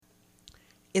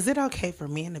Is it okay for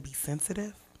men to be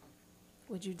sensitive?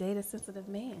 Would you date a sensitive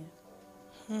man?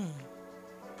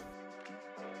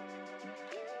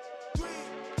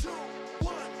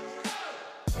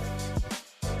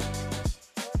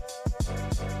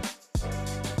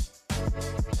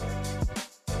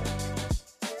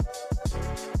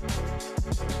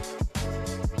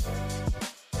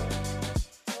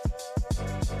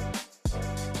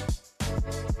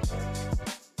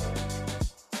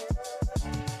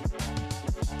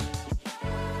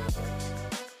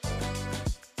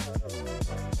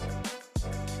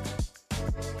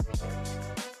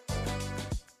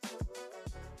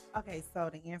 Okay, so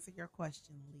to answer your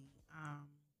question, Lee,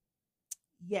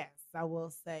 yes, I will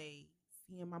say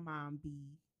seeing my mom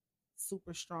be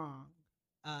super strong,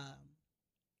 um,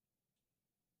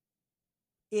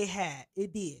 it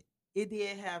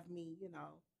did have me,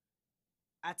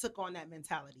 I took on that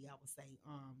mentality, I would say.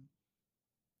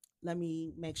 Let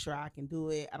me make sure I can do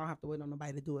it. I don't have to wait on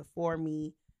nobody to do it for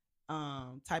me,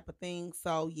 type of thing.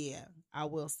 So yeah, I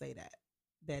will say that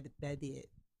did.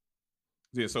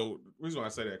 Yeah, so the reason why I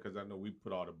say that because I know we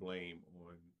put all the blame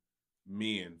on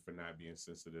men for not being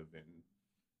sensitive and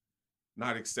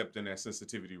not accepting that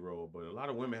sensitivity role, but a lot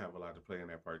of women have a lot to play in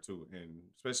that part too, and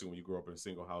especially when you grow up in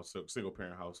single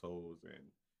parent households, and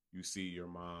you see your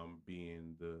mom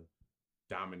being the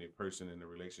dominant person in the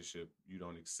relationship, you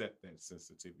don't accept that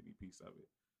sensitivity piece of it.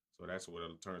 So that's what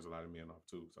turns a lot of men off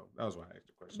too. So that was why I asked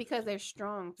the question. Because they're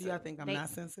strong. Do y'all think I'm not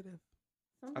sensitive?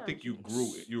 I think you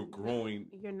grew. You're growing.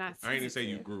 You're not sensitive. I ain't gonna say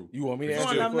you grew. You want me to Come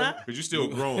answer on, I'm your not. question? But you're still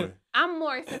growing. I'm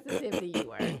more sensitive than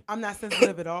you are. I'm not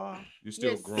sensitive at all. You're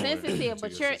still You're growing. sensitive, to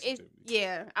but your you're it. sensitivity.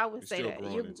 Yeah, I would You're say still that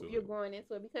growing you're into you're it. growing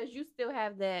into it because you still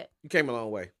have that You came a long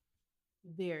way.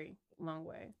 very long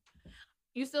way.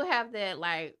 You still have that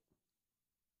like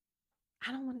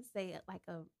I don't want to say it like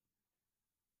a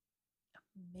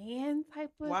man type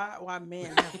of. Why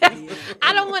man have to be in it?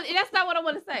 I don't want. That's not what I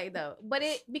want to say though. But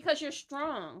it because you're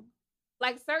strong.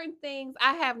 Like certain things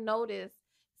I have noticed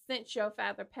since your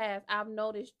father passed. I've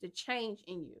noticed the change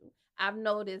in you. I've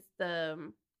noticed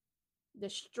the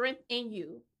strength in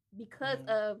you because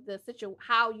of the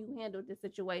how you handled the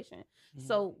situation.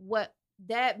 So what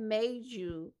that made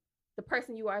you the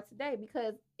person you are today.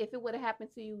 Because if it would have happened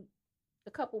to you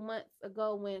a couple months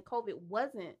ago when COVID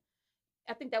wasn't,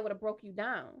 I think that would have broke you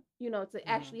down. To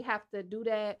actually have to do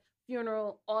that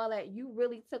funeral, all that. You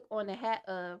really took on the hat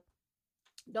of,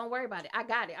 don't worry about it. I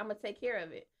got it. I'm gonna take care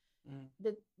of it.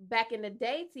 The back in the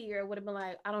day, Tia would have been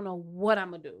like, I don't know what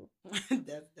I'm gonna do.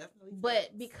 That's definitely. But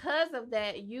facts. because of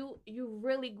that, you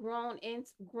really growing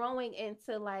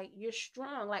into like you're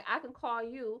strong. Like I can call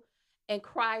you and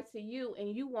cry to you,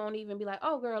 and you won't even be like,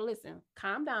 "Oh, girl, listen,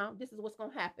 calm down. This is what's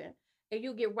gonna happen," and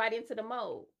you get right into the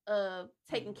mode of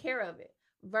taking care of it.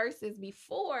 Versus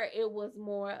before, it was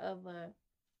more of a,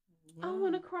 I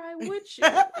want to cry with you.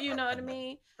 You know what I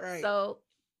mean? Right. So,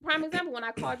 prime example, when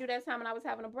I called you that time and I was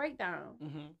having a breakdown,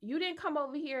 you didn't come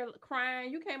over here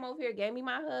crying. You came over here, gave me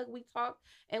my hug. We talked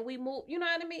and we moved. You know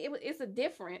what I mean? It's a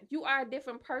different. You are a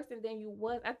different person than you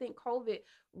was. I think COVID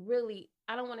really,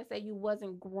 I don't want to say you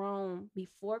wasn't grown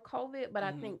before COVID, but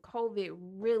I think COVID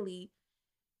really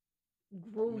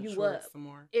grew you up some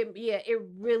more. It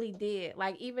really did.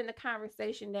 Like even the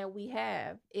conversation that we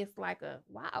have, it's like a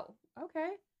wow, okay.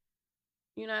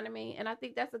 You know what I mean? And I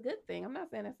think that's a good thing. I'm not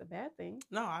saying that's a bad thing.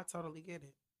 No, I totally get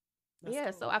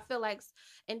it. So I feel like,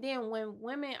 and then when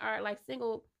women are like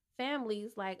single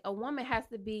families, like a woman has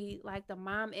to be like the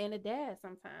mom and the dad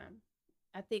sometimes.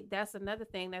 I think that's another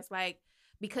thing that's like,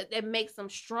 because it makes them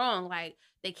strong. Like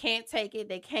they can't take it.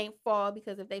 They can't fall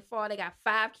because if they fall, they got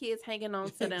 5 kids hanging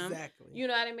on to them. Exactly. You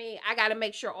know what I mean? I got to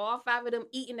make sure all 5 of them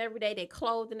eating every day. They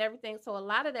clothed and everything. So a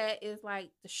lot of that is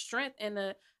like the strength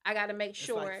and I got to make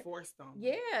sure. It's like forced on them.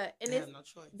 Yeah. And they have no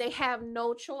choice. They have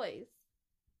no choice.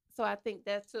 So I think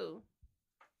that too.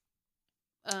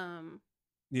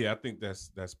 Yeah, I think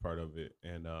that's part of it.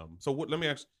 And so what? Let me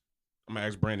ask. I'm gonna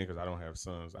ask Brandon because I don't have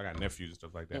sons. I got nephews and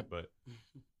stuff like that. But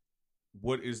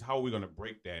how are we gonna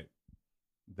break that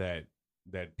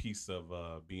piece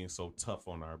of being so tough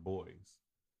on our boys?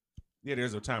 Yeah,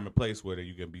 there's a time and place where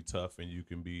you can be tough and you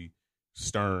can be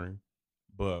stern,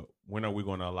 but when are we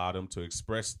going to allow them to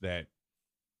express that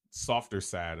softer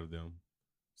side of them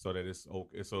so that it's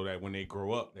okay, so that when they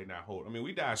grow up, they're not hold. I mean,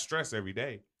 we die of stress every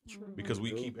day because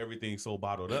we keep everything so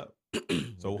bottled up.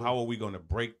 So how are we going to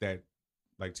break that?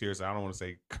 Like Tia said, I don't want to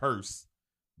say curse,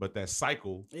 but that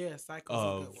cycle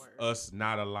of us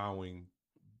not allowing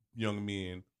young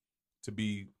men to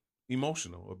be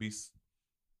emotional or be,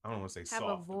 I don't want to say have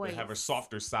soft, but have a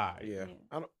softer side. Yeah.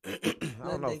 I don't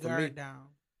Let know. they guard down.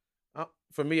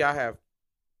 For me, I have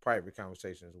private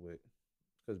conversations with,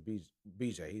 because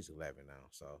BJ, he's 11 now.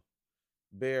 So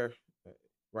Bear,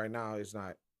 right now, it's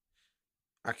not.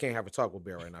 I can't have a talk with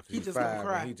Bear right now because he's just gonna 5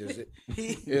 cry. and he just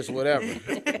it's whatever.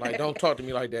 Like, don't talk to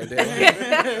me like that,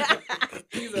 Dad.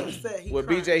 He's upset. With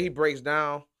BJ, he breaks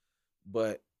down,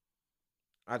 but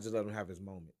I just let him have his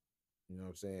moment. You know what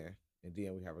I'm saying? And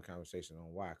then we have a conversation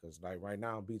on why. Because like right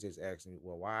now, BJ's asking me,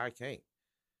 well, why I can't?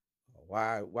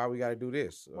 Why we got to do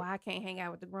this? Why I can't hang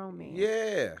out with the grown man?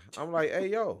 Yeah. I'm like, hey,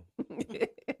 yo,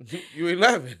 you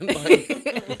 11. Like,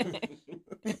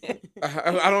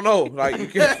 I don't know. Like,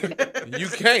 you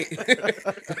can't.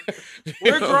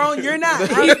 We're grown. You're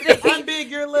not. I'm big.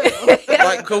 You're little.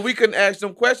 Like, cause we can ask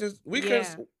them questions. We can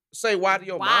say, why to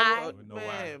your Why? mama?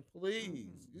 Man,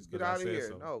 please. Just get out of here.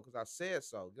 So. No, because I said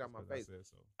so. Get out my face.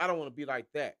 So. I don't want to be like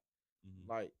that.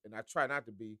 Mm-hmm. Like, and I try not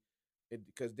to be,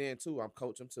 because then too, I'm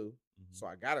coaching too. Mm-hmm. So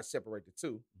I gotta separate the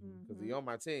two. Because Mhm. he on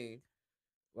my team.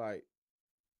 Like,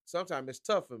 sometimes it's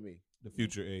tough for me. The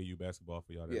future AAU basketball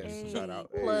for y'all. Yes, Hey, shout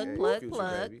out. plug, future,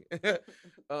 plug. baby.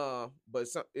 But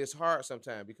it's hard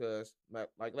sometimes because,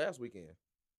 like last weekend,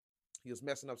 he was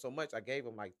messing up so much. I gave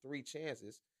him like 3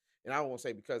 chances, and I don't want to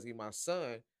say because he's my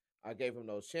son, I gave him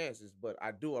those chances. But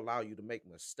I do allow you to make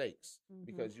mistakes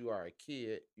because you are a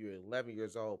kid. You're 11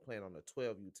 years old playing on a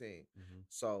 12U team. Mm-hmm.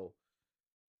 So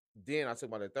then I took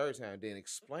him out the 3rd time, then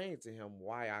explained to him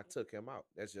why I took him out.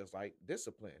 That's just like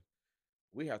discipline.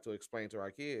 We have to explain to our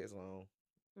kids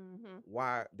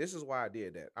why. This is why I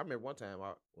did that. I remember one time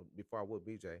before I would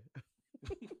BJ,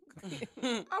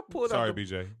 I pulled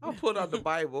BJ. I pulled out the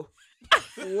Bible.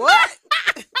 What?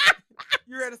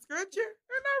 You read a scripture?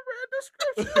 And I read the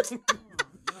scripture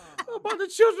about the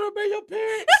children obey your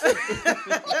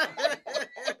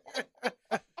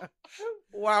parents.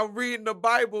 While reading the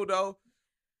Bible, though,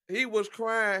 he was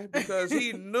crying because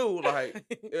he knew, like,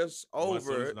 it's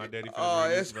over.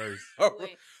 It's verse.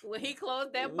 When he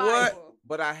closed that What? Bible.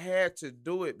 But I had to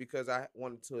do it because I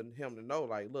wanted him to know,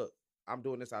 like, look, I'm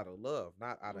doing this out of love,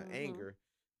 not out of anger.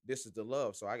 This is the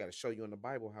love. So I got to show you in the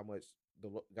Bible how much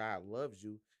God loves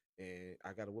you. And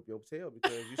I got to whoop your tail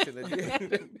because you shouldn't have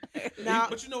did it. Now,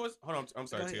 but you know what's... Hold on. I'm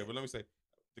sorry, Tia, but let me say,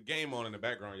 the game on in the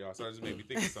background, y'all. So that just made me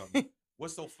think of something.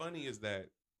 What's so funny is that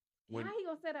when... How he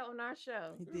gonna say that on our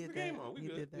show? He did the that. game on. We He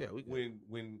good. did that. Yeah, we good.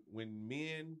 When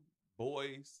men,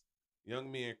 boys,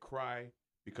 young men cry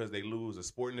because they lose a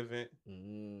sporting event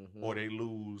or they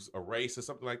lose a race or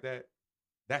something like that,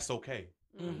 that's okay.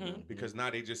 Because now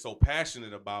they just so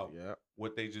passionate about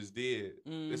what they just did.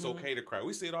 It's okay to cry.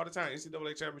 We see it all the time.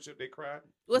 NCAA championship, they cry.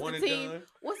 What's One the and team? done.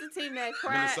 What's the team that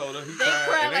cried? Minnesota. He They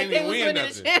cried and like they they ain't was even win winning the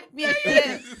nothing.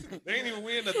 championship. They ain't even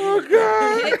win nothing. Oh,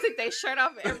 God. They took their shirt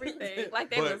off and everything, like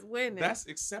they But was winning. that's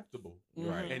acceptable,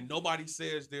 Right. And nobody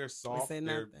says they're soft, say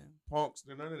they're nothing. punks,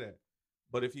 they're none of that.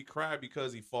 But if he cried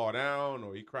because he fall down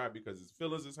or he cried because his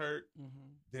feelings is hurt,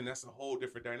 then that's a whole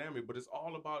different dynamic. But it's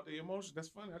all about the emotion. That's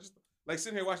funny. I just like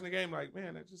sitting here watching the game, like,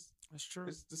 man, That's true.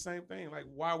 it's the same thing. Like,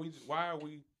 why are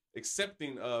we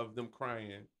accepting of them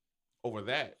crying over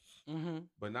that,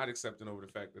 but not accepting over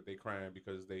the fact that they crying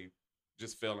because they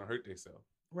just fell and hurt themselves,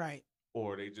 Right.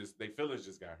 or they feelings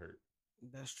just got hurt.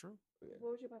 That's true.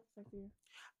 What was you about to say, Fear?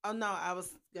 Oh no, I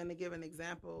was gonna give an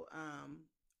example.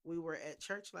 We were at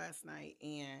church last night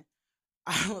and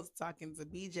I was talking to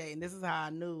BJ, and this is how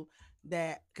I knew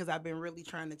that, because I've been really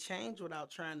trying to change without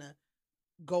trying to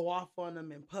go off on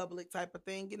him in public type of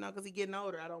thing, because he's getting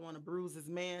older. I don't want to bruise his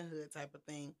manhood type of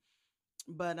thing.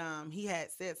 But he had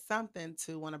said something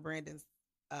to one of Brandon's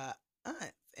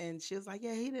aunts, and she was like,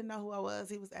 yeah, he didn't know who I was.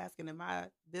 He was asking, am I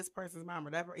this person's mom or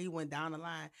whatever? He went down the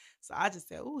line. So I just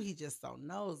said, oh, he just so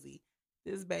nosy.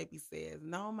 This baby says,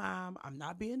 no, Mom, I'm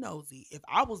not being nosy. If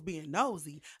I was being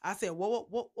nosy, I said, whoa,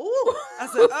 ooh. I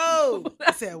said, oh.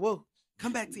 I said, whoa,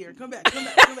 come back, Tierra, come back.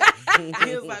 And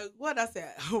he was like, what? I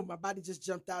said, oh, my body just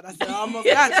jumped out. I said, I almost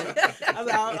got you. I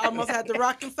said, I almost had to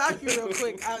rock and sock you real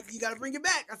quick. You got to bring it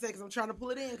back. I said, because I'm trying to pull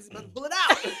it in, because you're about to pull it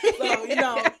out.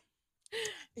 So,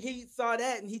 he saw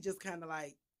that, and he just kind of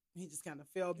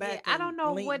fell back. I don't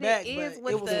know what it is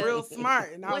with it was real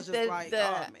smart, and I was just like,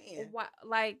 oh man.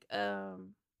 Like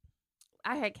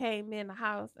I had came in the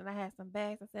house and I had some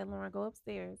bags. I said, Lauren, go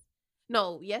upstairs.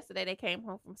 No, yesterday they came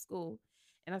home from school,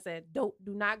 and I said, do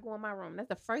not go in my room. That's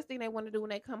the first thing they want to do when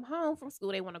they come home from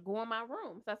school. They want to go in my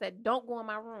room. So I said, don't go in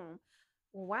my room.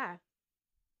 Well, why?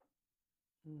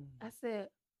 I said,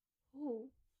 who?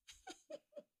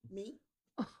 Me?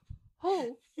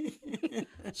 Who?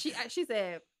 She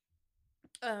said,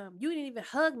 you didn't even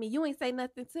hug me. You ain't say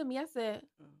nothing to me. I said,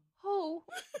 who?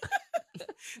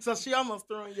 So she almost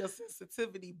throwing your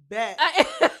sensitivity back.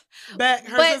 I- Back.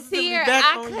 Her but sensitivity Tier, back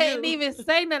I on couldn't you. even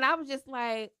say nothing. I was just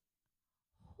like,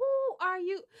 "Who are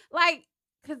you?" Like,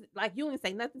 cause like you didn't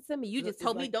say nothing to me. You just It's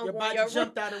told me like don't your go in body your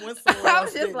jumped room. out and went somewhere I else,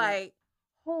 was just didn't it? like,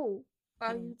 "Who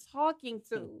are you talking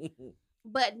to?"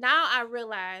 But now I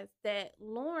realize that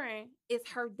Lauren is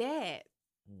her dad.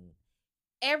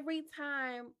 Every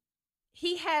time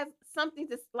he has something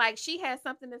to like, she has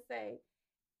something to say.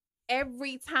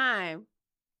 Every time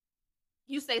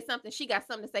you say something, she got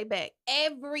something to say back.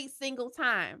 Every single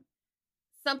time,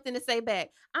 something to say back.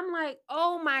 I'm like,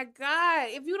 oh my God,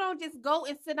 if you don't just go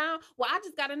and sit down, well, I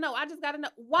just gotta know. I just gotta know.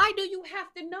 Why do you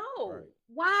have to know? Right.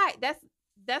 Why?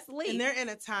 That's Lee. And they're in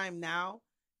a time now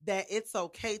that it's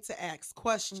okay to ask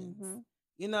questions. Mhm.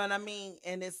 You know what I mean?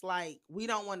 And it's like, we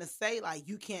don't want to say like,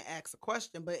 you can't ask a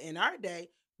question. But in our day,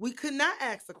 we could not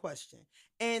ask a question.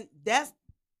 And that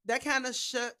kind of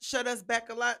shut us back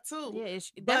a lot too. Yeah,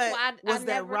 But that's why I was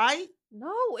that never, right?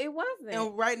 No, it wasn't.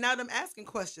 And right now them asking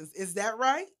questions. Is that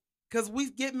right? Because we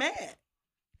get mad.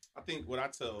 I think what I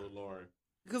tell Lauren,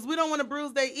 Because we don't want to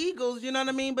bruise their egos, you know what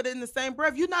I mean? But in the same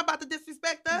breath, you're not about to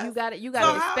disrespect us. You got it. You So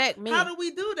got to respect me. How do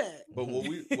we do that? but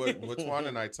what Twan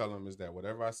and I tell him is that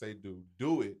whatever I say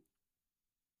do it.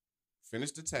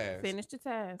 Finish the task. Finish the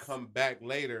task. Come back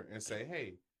later and say,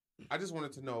 hey, I just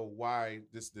wanted to know why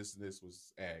this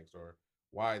was asked, or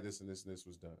why this and this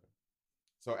was done.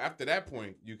 So after that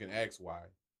point, you can ask why.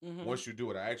 Mhm. Once you do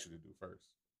what I ask you to do first.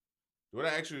 Do what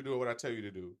I ask you to do, what I tell you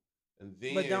to do. And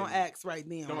then But don't ask right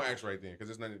then. Don't right? ask right then, because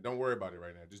it's nothing. Don't worry about it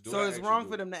right now. Just do So what I it's ask you wrong to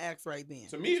for do. them to ask right then.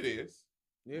 To me, it is.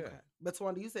 Yeah. Okay. But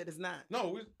Twanda, you said it's not.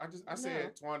 No, I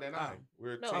said Twanda and I. Oh.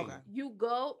 We're a No, team. Okay. you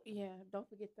go. Yeah, don't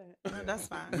forget that. No, that's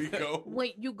fine. We go.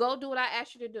 When you go do what I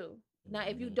asked you to do. Now,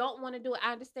 if you don't want to do it,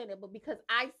 I understand it. But because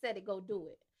I said it, go do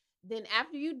it. Then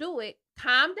after you do it,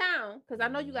 calm down. Because I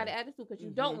know you got an attitude because you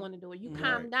don't want to do it. You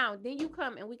calm Right. down. Then you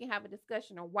come and we can have a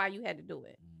discussion on why you had to do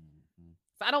it.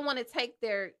 So I don't want to take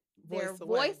their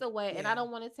voice away. And I Yeah. don't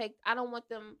want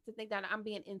them to think that I'm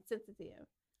being insensitive.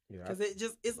 Yeah.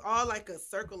 Because it's all like a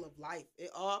circle of life. It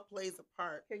all plays a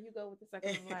part. Here you go with the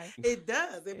second of life. It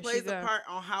does. There It she plays a go. part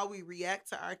on how we react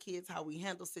to our kids, how we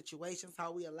handle situations,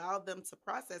 how we allow them to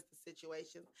process the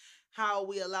situation, how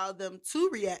we allow them to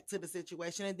react to the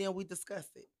situation, and then we discuss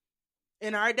it.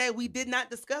 In our day, we did not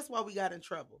discuss why we got in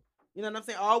trouble. You know what I'm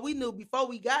saying? All we knew before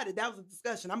we got it, that was a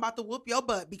discussion. I'm about to whoop your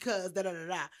butt because da da da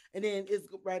da. And then it's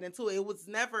right into it. It was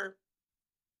never,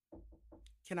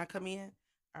 can I come in?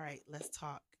 All right, let's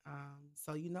talk.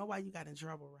 So you know why you got in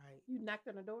trouble, right? You knocked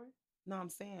on the door? No, I'm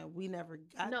saying we never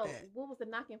got No. that. What was the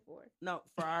knocking for? No,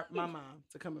 for my mom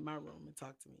to come in my room and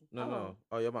talk to me. No.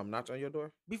 Oh, your mom knocked on your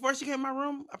door? Before she came in my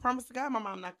room, I promise to God, my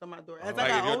mom knocked on my door. As I Like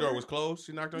got if your door older- was closed,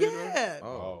 she knocked on your door? Yeah.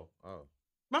 Oh.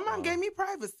 My mom Oh. gave me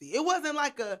privacy. It wasn't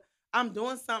like I'm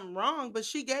doing something wrong, but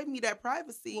she gave me that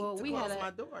privacy Well, to we close had my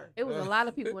door. It was a lot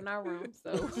of people in our room,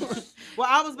 so Well,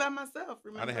 I was by myself, I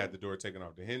remember? done had the door taken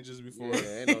off the hinges before.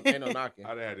 Yeah, ain't no knocking. I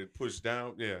done had it pushed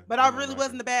down. Yeah. But I Ain't no really knocking.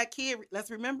 wasn't a bad kid. Let's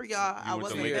remember, y'all. I You went to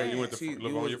wasn't Lincoln. bad. You went to She- you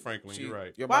Livonia was- Franklin. she- You're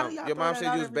right. Your Why mom, do y'all your throw mom that said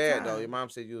out you was every bad time? though. Your mom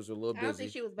said you was a little I don't think busy.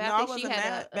 she was bad. No, I I think wasn't she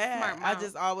had a bad. smart mouth. I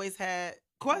just always had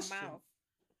questions. Mouth.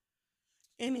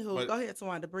 Anywho, But- go ahead,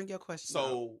 Tawanda, bring your question. out.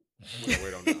 So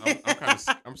wait on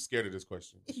that. I'm scared of this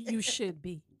question. You should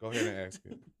be. Go ahead and ask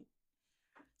it.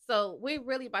 So we're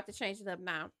really about to change it up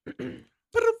now.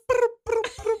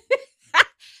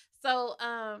 So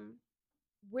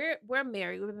we're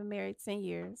married. We've been married 10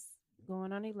 years,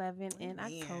 going on 11 in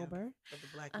Man. October. For the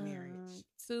black marriage.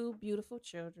 2 beautiful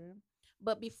children.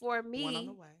 But before me, One on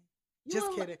the way. you Just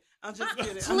were- kidding. I'm just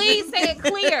kidding. Please say it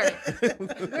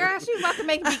clear. Girl, she's about to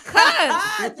make me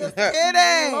cuss. Just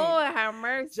kidding. Lord have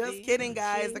mercy. Just kidding,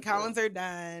 guys. The Jesus. Collins are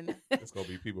done. It's gonna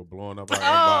be people blowing up our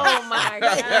Oh inbox. my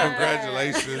God.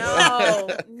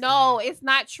 Congratulations. No, it's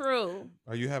not true.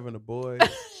 Are you having a boy?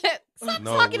 Stop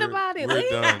No, talking we're- about it. we're Lee.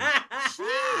 done.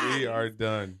 Jeez. We are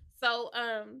done. So,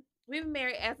 we've been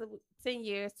married as of 10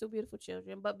 years, 2 beautiful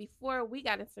children. But before we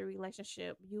got into a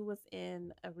relationship, you was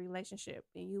in a relationship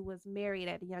and you was married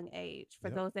at a young age. For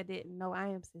Yep. those that didn't know, I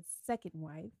am his second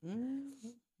wife.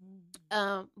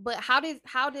 Mhm. But how does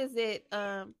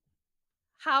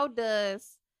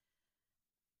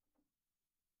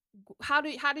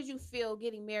how did you feel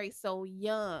getting married so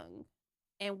young?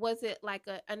 And was it like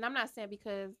and I'm not saying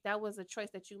because that was a choice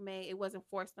that you made, it wasn't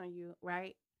forced on you,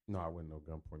 right? No, I wasn't no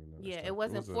gun pointing. Yeah, it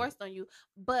wasn't forced on you.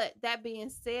 But that being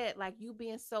said, like you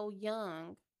being so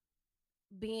young,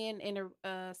 being in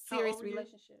a serious old were you?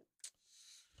 relationship.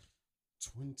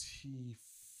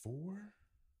 24?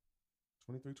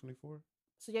 23, 24?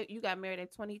 So you got married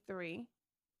at 23.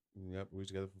 Yep, we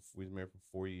was married for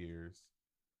 4 years.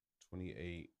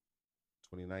 28.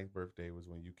 29th birthday was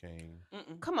when you came.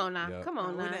 Come on now. Yep. Come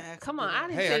on No, we now. didn't ask Come to on. do I that.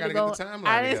 didn't Hey, tell I you to gotta go. get the timeline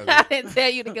I together. didn't tell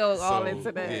you to go all So,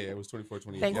 into that. Yeah, it was 24,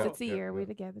 28. Thanks Yep, to Tier. yep, We're yep.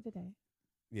 together today.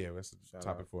 Yeah, that's the Shout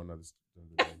topic out. for another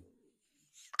day.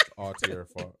 All Tier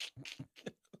fault.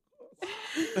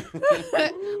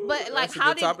 But like, That's a how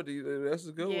good did topic that's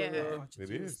a good Yeah. one. I thought you It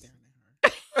two was is. staring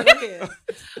at her. Go ahead.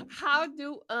 how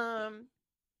do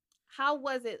how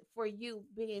was it for you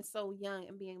being so young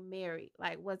and being married?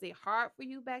 Like, was it hard for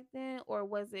you back then, or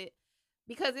was it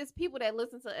because it's people that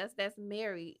listen to us that's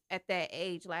married at that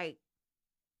age? Like,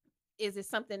 is it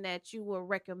something that you would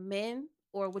recommend,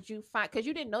 or would you find because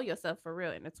you didn't know yourself for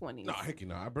real in the 20s? No, heck,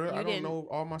 bro. You I don't didn't- know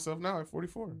all myself now at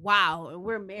 44. Wow, and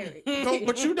we're married.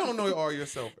 But you don't know all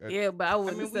yourself. Yeah, but I I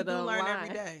wouldn't mean, have we said do a learn line.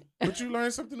 every day. But you learn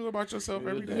something new about yourself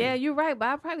every day. Yeah, you're right, but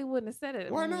I probably wouldn't have said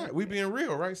it. Why not? We being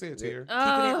real, right? Say it, Tier.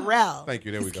 Keeping it real. Thank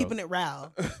you. There we He's go. keeping it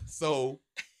real. So,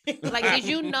 Like, did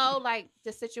you know, like,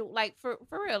 the situation, like, for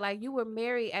real, like, you were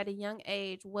married at a young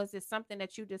age. Was it something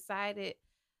that you decided,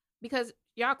 because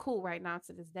y'all cool right now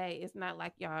to this day? It's not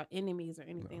like y'all enemies or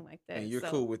anything like that. And you're So-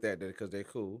 cool with that because they're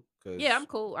cool. 'cause- Yeah, I'm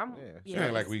cool. I'm Yeah. it yeah.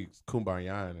 ain't like we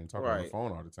kumbayaing and talking on the Right.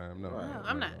 phone all the time. No, Right. No, no,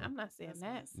 I'm no, not. no. I'm not saying That's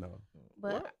that. nice. No.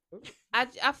 But What?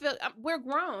 I feel we're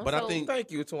grown. But I so- think-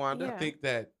 Thank you, Tawanda. Yeah. I think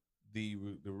that the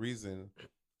reason,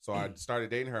 so I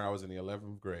started dating her. I was in the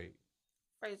 11th grade.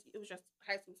 it was just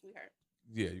high school sweetheart,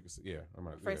 Yeah, you can say. Yeah, I'm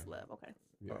not. first yeah, love. Okay.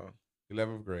 Yeah, Uh,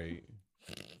 11th grade.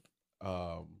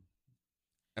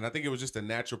 And I think it was just a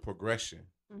natural progression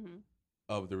Mm-hmm.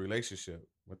 of the relationship.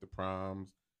 Went to proms,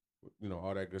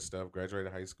 all that good stuff.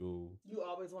 Graduated high school. You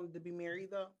always wanted to be married,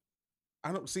 though?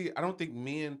 I don't think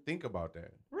men think about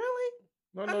that. Really?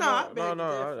 no, I no, know, no, I no, beg to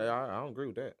no. differ. I don't agree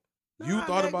with that. No, You I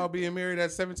thought beg about to being married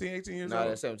at 17, 18 years Not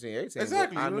old? at 17, 18. but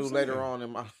Exactly, I you know knew what I'm later saying? on in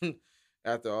my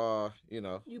after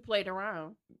You played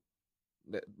around.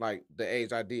 like the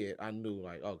age I did, I knew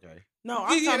like okay. No, I'm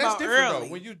talking that's about different early.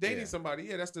 though. When you dating Yeah. somebody,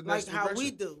 yeah, that's the like next how we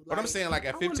progression. do. But I'm saying like I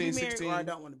at wanna be 15, married 16. or I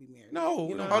don't want to be married. No,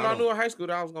 You know, no, Oh no, I don't. knew in high school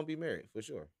that I was gonna be married for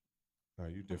sure. No,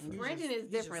 you different. You Brandon just- is you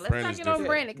different. just- Let's not Brandon's get on different.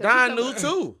 Brandon. 'cause Don he knew told-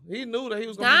 too. He knew that he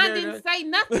was gonna Don be didn't married. say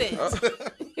nothing.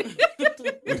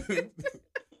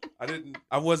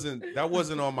 That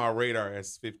wasn't on my radar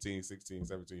as 15, 16,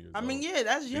 17 years I old. mean, yeah,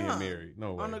 that's being young. married.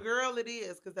 No way. On a girl, it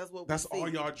is because that's what That's we see. all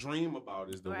y'all dream about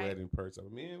is the Right. wedding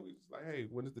person. Man, we just like, hey,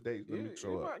 when is the date? Let me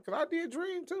show up. Cause I did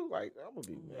dream too. Like I'm gonna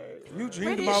be married. You Right.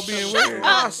 dreamed Brandon, about being shut married.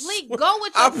 up. Lee, go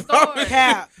with I your promise. story.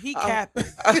 Cap. He capping.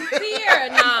 Here,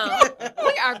 no.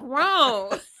 We are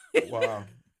grown. Wow.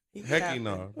 He Hecky capping.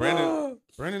 no.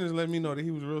 Brandon is letting me know that he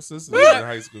was real sensitive in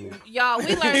high school. Y'all, we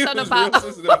He learned something was real about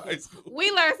sensitive in high school. we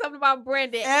learned something about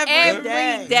Brandon Every every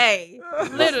day. day.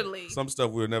 Literally. Some stuff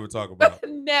we'll never talk about.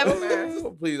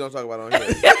 Never. Please don't talk about it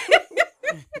on here.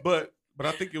 But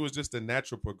I think it was just a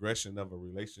natural progression of a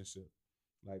relationship.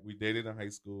 Like we dated in high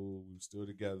school, we were still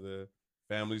together,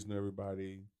 families knew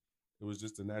everybody. It was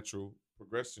just a natural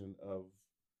progression of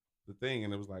the thing,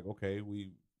 and it was like, okay,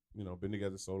 we, been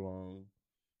together so long.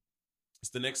 It's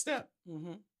the next step.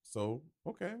 Mm-hmm. So,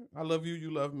 okay, I love you,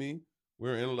 you love me.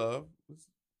 We're in love. Let's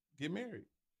get married.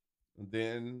 And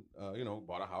then,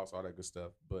 bought a house, all that good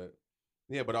stuff. But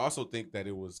yeah, but I also think that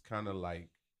it was kind of like,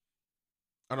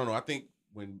 I don't know. I think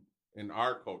when in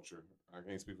our culture, I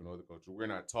can't speak for no other culture, we're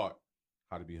not taught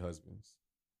how to be husbands.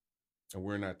 And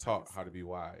we're not taught how to be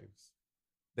wives.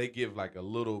 They give like a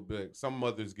little bit, some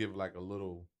mothers give like a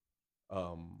little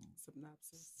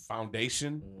Synopsis.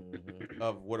 foundation Mhm.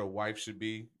 of what a wife should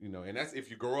be, and that's if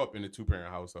you grow up in a 2-parent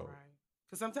household. Right.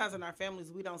 Because sometimes in our families,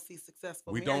 we don't see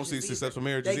successful We don't see marriages successful either.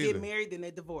 marriages They either. get married, then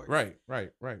they divorce. Right.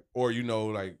 Or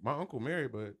like my uncle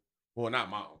married, but not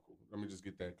my uncle. Let me just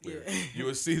get that clear. Yeah. You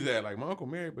would see that like my uncle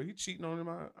married, but he cheating on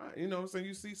him. So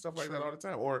you see stuff like that True. all the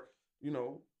time. Or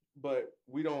but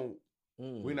we don't.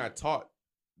 We're not taught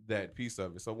that piece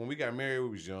of it. So when we got married, we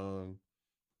was young,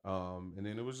 and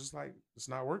then it was just like it's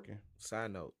not working.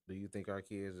 Side note: do you think our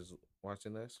kids is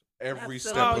watching us? Every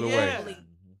step Absolutely. of the yeah. way. Absolutely.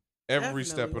 Every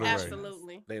step of the way.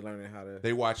 Absolutely. They learning how to.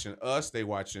 They watching us. They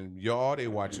watching y'all. They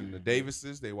watching the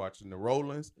Davises. They watching the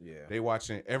Rollins. Yeah. They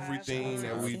watching everything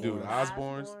that we do. The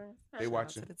Osbournes. They Shout out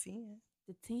watching. to the 10.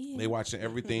 The 10. They watching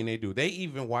everything they do. They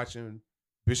even watching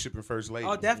Bishop and First Lady.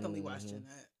 Oh, definitely Mhm. watching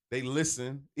that. They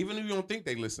listen, even if you don't think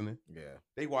they listening. Yeah.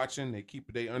 They watching. They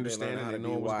keep. They They understanding. learning how They to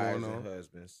know be what's wives going and on.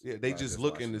 husbands. Yeah, they by just watching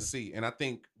looking to us. see. And I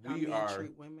think How we men are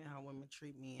treat women, how women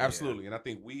treat men. absolutely. And I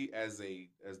think we as the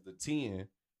 10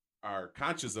 are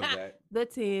conscious of that, The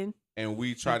 10. and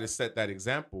we try to set that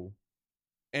example,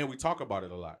 and we talk about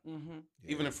it a lot. Mm-hmm.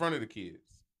 Even in front of the kids.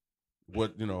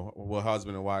 What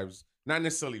husband and wives, not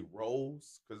necessarily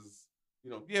roles, because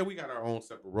we got our own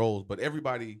separate roles, but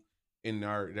everybody in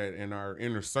our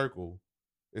inner circle,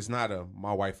 it's not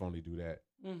my wife only do that.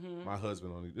 Mm-hmm. My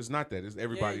husband only. It's not that. It's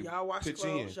everybody. Y'all wash pitch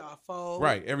clothes, in. y'all fold.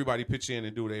 Right. Everybody pitch in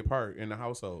and do their part in the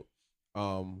household.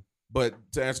 But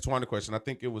to answer Twan's question, I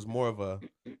think it was more of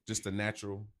just a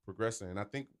natural progression. And I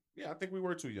think we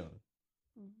were too young.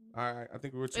 Mm-hmm. I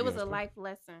think we were too It young. was a life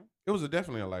lesson. It was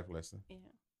definitely a life lesson. Yeah.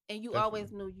 And you Definitely.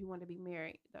 always knew you wanted to be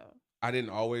married, though. I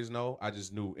didn't always know. I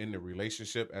just knew in the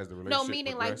relationship as the relationship No,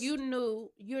 meaning progressed. like you knew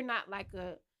you're not like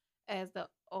as the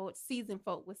old seasoned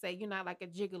folk would say, you're not like a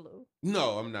gigolo.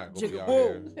 No, I'm not gonna be out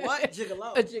Whoa, here. what?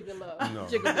 Gigolo. A gigolo. No.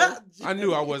 Gigolo. I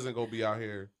knew I wasn't gonna be out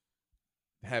here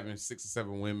having 6 or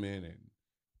 7 women and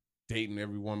dating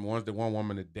everyone, one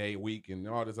woman a day, a week, and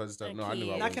all this other stuff. And No, I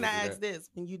knew I kids. wasn't. Now, can I gonna do ask that. this?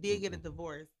 When you did get a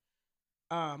divorce,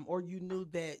 or you knew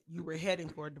that you were heading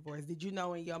for a divorce, did you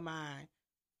know in your mind,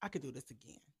 I could do this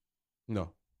again? No,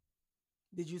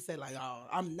 Did you say like, oh,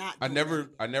 I'm not? I doing never, that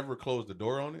again? I never closed the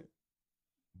door on it,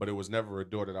 but it was never a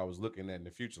door that I was looking at in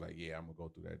the future. Like, yeah, I'm gonna go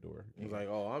through that door. He's like,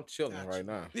 oh, I'm chilling Gotcha. right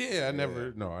now. Yeah, I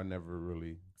never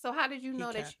really. So how did you He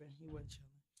know that? capping. He wasn't chilling.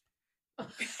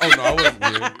 Oh no, I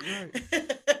wasn't. Yeah.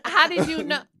 How did you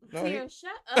know? No, he- Tia,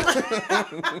 shut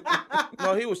up.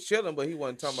 No, he was chilling, but he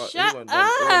wasn't talking about. Shut It wasn't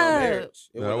no marriage.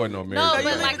 No, that wasn't no marriage. No, You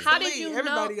but leave like, it how to did Lee. you know?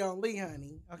 Everybody on Lee,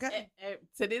 honey. Okay.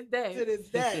 To this day. To this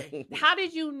day. How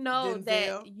did you know Denzel.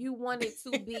 that you wanted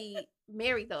to be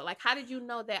married though? Like, how did you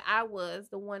know that I was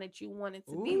the one that you wanted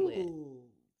to be with? Ooh.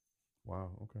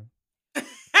 Wow. Okay. That's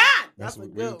That's a what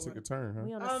good really one. took a turn,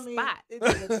 We huh? on the I mean, spot. it's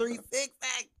a 3-6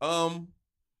 act.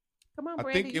 Come on, I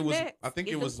Brandon. think you it was. next. I think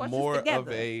Get it them was questions more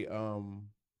together. of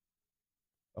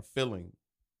a feeling.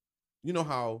 You know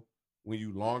how when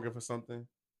you longing for something,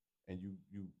 and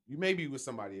you may be with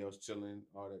somebody else chilling,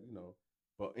 all that,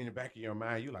 but in the back of your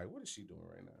mind, you're like, what is she doing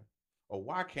right now? Or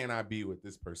why can't I be with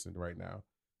this person right now?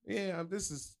 Yeah,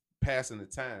 this is passing the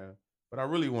time, but I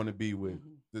really want to be with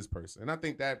this person, and I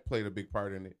think that played a big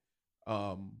part in it.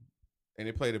 And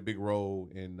it played a big role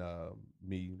in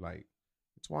me like.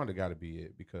 Twanda got to be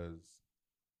it because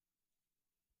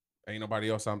ain't nobody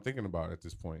else I'm thinking about at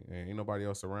this point. And ain't nobody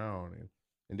else around.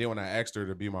 And then when I asked her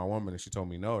to be my woman and she told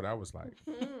me no, that was like,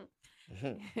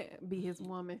 Be his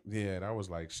woman. yeah, that was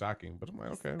like shocking. But I'm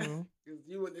like, okay, well, Because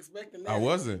you wasn't expecting that. I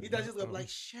wasn't. You thought you was going to be like,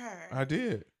 sure. I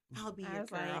did. I'll be I your was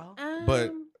girl.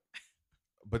 like,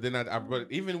 But then but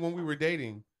even when we were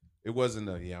dating, it wasn't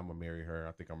yeah, I'm gonna marry her.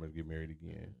 I think I'm gonna get married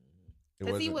again. It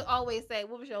because he wasn't would always say,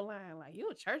 "What was your line?" Like, "You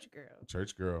a church girl."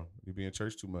 church girl. You be in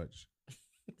church too much.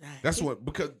 That's what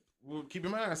because well, keep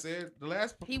in mind I said the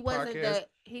last He wasn't podcast.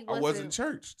 he I wasn't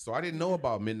church, so I didn't know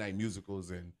about midnight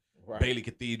musicals and Right. Bailey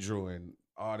Cathedral and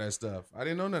all that stuff. I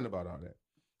didn't know nothing about all that.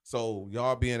 So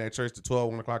y'all being at church to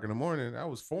 12, 1 o'clock in the morning, that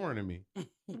was foreign to me.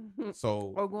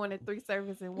 So or going to 3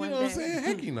 services in you one know day. what I'm saying?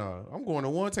 Heck no. I'm going to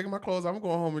one, taking my clothes off, I'm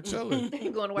going home and chilling.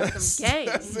 You going to watch some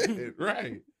games. That's it,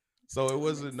 right? So it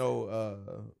wasn't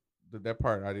that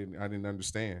part I didn't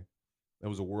understand. It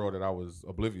was a world that I was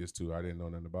oblivious to. I didn't know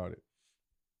nothing about it.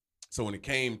 So when it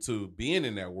came to being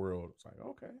in that world, it's like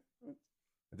okay.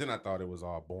 And then I thought it was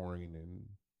all boring and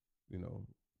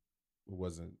it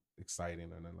wasn't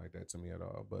exciting or nothing like that to me at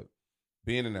all. But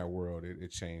being in that world,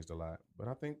 it changed a lot. But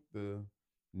I think the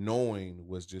knowing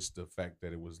was just the fact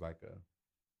that it was like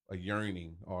a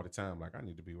yearning all the time. Like I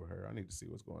need to be with her. I need to see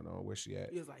what's going on. Where's she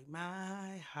at? He was like,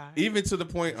 my heart. Even to the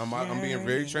point, I'm being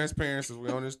very transparent since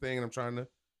we're on this thing, and I'm trying to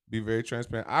be very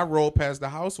transparent. I rolled past the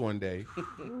house one day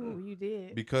Ooh, you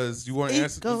did. because you weren't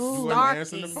Stalking.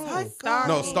 answering the phone.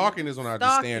 No, stalking is when I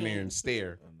just stand there Stalking. and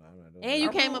stare. And you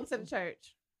I came wrote- up to the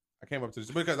church. I came up to this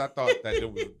because I thought that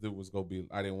it was gonna be.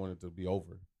 I didn't want it to be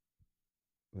over.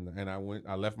 And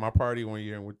I left my party one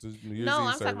year and went to New Year's No, Eve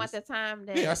I'm talking about service. the time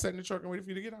that Yeah, I sat in the truck and waited for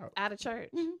you to get out. out of church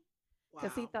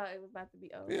because he Wow. thought it was about to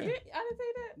be over. Yeah. I didn't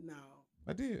say that. No.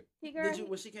 I did. He girl. Did you,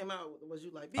 when she came out, was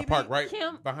you like, I BB? parked right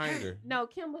Kim- behind her. No,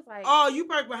 Kim was like. Oh, you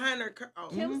parked behind her. Oh.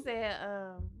 Kim said,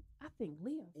 I think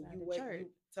Leo's And at you the wait, church. you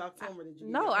talked to him, or did you?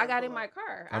 No, get I got pull in my up?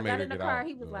 car. I I made got her in the get car. out,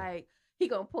 He was though. like, he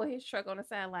gonna pull his truck on the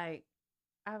side. Like,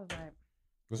 I was like,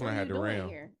 That's what when I are had you to doing ram.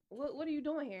 here? What are you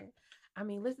doing here? I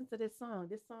mean, listen to this song.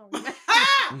 This song,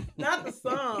 Not the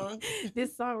song.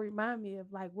 this song remind me of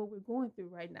like what we're going through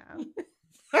right now.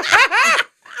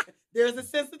 There's a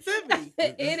sensitivity.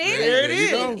 It There is. it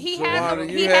is. go. He So had Wanda, him.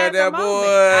 you He had had that the moment. boy.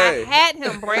 I had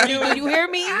him, Brandon. Do you hear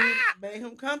me? Made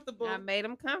him comfortable I made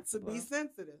him to comfortable. be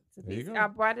sensitive. There you go. I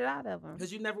brought it out of him.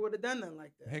 Because you never would have done nothing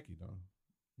like that. Heck, you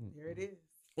don't. There it is.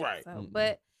 Right. So, Mm-mm.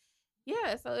 but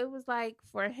yeah, so it was like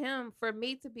for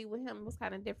me to be with him was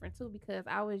kind of different too because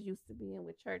I was used to being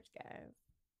with church guys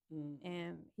Mm.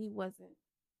 and he wasn't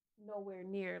nowhere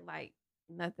near like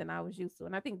nothing I was used to.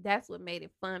 And I think that's what made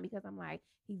it fun because I'm like,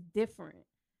 he's different.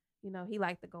 You know, he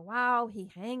liked to go out, he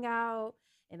hang out.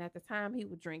 And at the time, he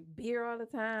would drink beer all the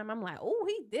time. I'm like, oh,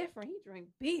 he different. He drink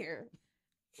beer.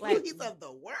 Like, He's of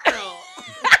the world.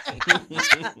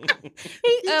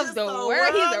 He's of just the so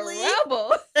world. worldly. He's a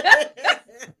rebel.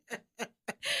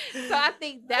 So I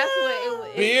think that's what it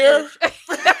was. Beer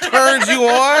turns you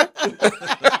on.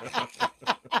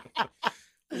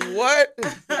 What?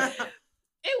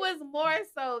 It was more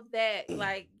so that,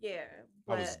 like, yeah.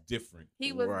 I was But different.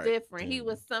 he was Right. different. He Yeah.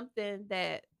 was something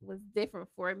that was different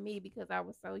for me because I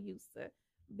was so used to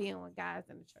being with guys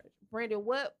in the church. Brandon,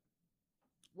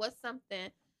 what's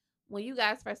something when you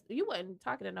guys first, you wasn't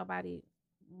talking to nobody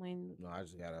when No, I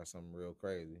just got out something real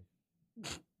crazy.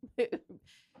 Right.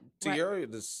 Tiara, I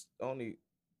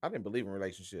didn't believe in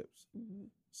relationships. Mhm.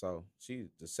 So she's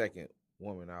the second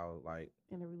woman I was like,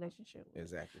 in a relationship with.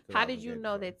 exactly. 'cause How I did was you dating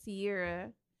know her. that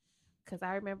Tiara? Because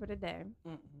I remember the day.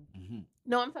 Mm-mm. Mhm.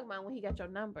 No, I'm talking about when he got your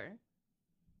number.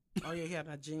 Oh, yeah, he had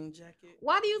a jean jacket.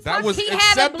 Why do you That talk? was He had a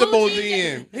acceptable blue jean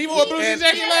then. He wore a blue jean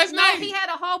jacket last no, night. he had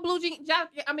a whole blue jean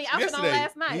jacket. I mean, I was on Yesterday,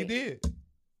 last night. He did.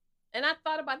 And I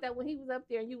thought about that when he was up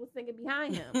there and you were singing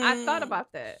behind him. I thought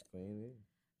about that. Clean it.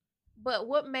 But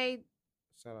what made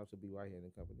Shout out to B. Whitehead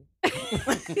and Company.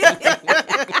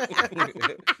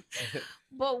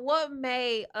 but what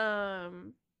made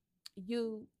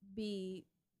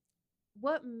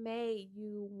what made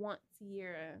you want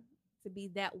Tiara to be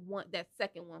that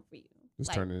second one for you? This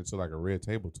Like, turned into like a red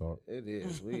table talk. It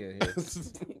is. We in here.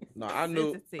 No, I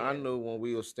knew sensitive. when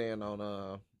we were staying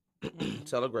on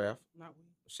Telegraph, Not we.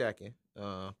 shacking.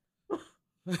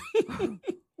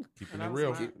 Keeping That it was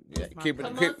real. my- Yeah, That's my keep it,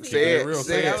 point. Come keep, on, say Tiara. it, Real,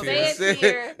 say say it, it, Tiara. say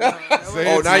it.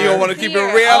 Say Oh, it, now you Tiara. don't want to keep it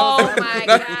Tiara. real. Oh my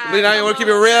Now God. you want to keep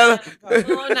it real.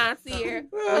 Come on now, Tiara.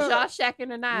 Was y'all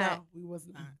shacking or not? No, we was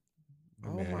not. My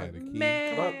Oh man my had a key.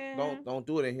 Man. Don't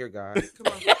do it in here, guys.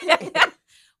 Come on.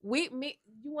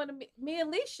 You wanted me and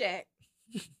Lee shack.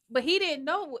 But he didn't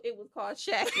know it was called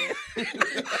shacking.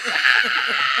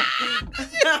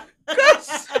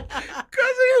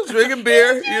 Cause he was drinking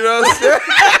beer, you know what I'm saying?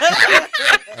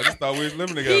 I just thought we was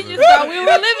living He together. just thought we were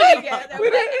living together. We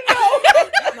didn't know.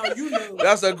 No, you knew.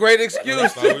 That's a great I excuse.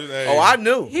 just thought we was- hey. Oh, I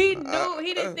knew. He knew.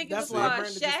 He didn't think it That's was why called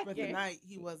Brandon just spent the shacking. night.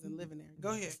 He wasn't living there. Go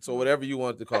ahead. So whatever you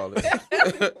wanted to call it.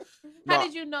 How No.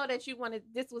 did you know that you wanted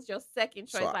this was your second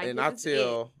choice? So, Like, and this is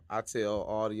it. I tell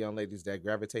all the young ladies that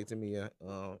gravitate to me in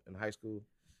high school,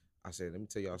 I said, let me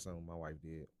tell y'all something my wife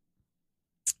did.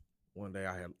 One day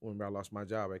I lost my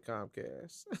job at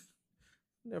Comcast.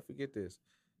 Never forget this.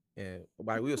 And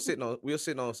like we were sitting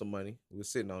on some money. We were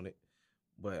sitting on it.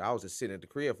 But I was just sitting at the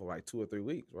crib for like 2 or 3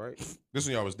 weeks, right? This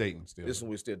one y'all was dating still. This one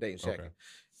we were still dating, shacking. Okay.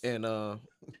 And Was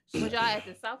y'all at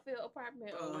the Southfield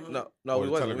apartment? Or Uh-huh. no, Or we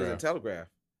the wasn't. We was on Telegraph. Telegraph.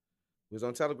 We was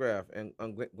on Telegraph and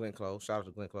on Glen Close. Shout out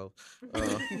to Glen Close.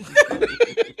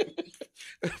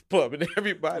 Pumping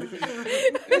everybody.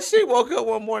 And she woke up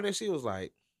one morning. She was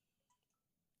like,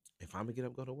 "If I'm gonna get up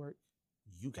and go to work,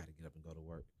 you got to get up and go to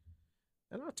work."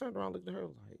 And I turned around, looked at her,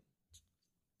 like,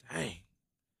 "Dang,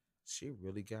 she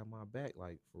really got my back.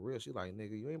 Like for real." She like,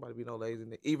 "Nigga, you ain't about to be no lazy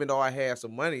nigga." Even though I had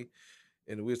some money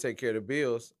and we was taking care of the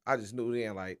bills, I just knew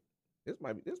then like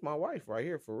this my wife right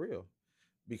here for real,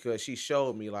 because she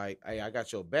showed me like, "Hey, I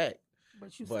got your back."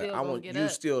 But you But still I gonna want get you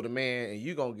up. still the man, and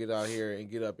you gonna get out here and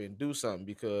get up and do something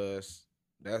because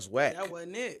that's whack. That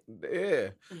wasn't it. Yeah.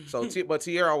 So, but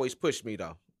Tiara always pushed me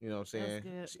though. You know what I'm saying?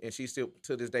 That's good. And she still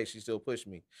to this day she still pushed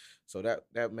me. So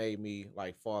that made me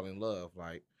like fall in love.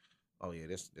 Like, oh yeah,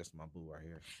 this my boo right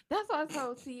here. That's what I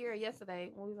told Tiara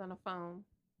yesterday when we was on the phone.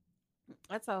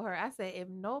 I told her, I said, if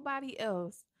nobody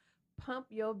else pump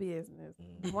your business,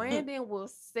 Mhm. Brandon will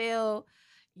sell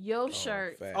your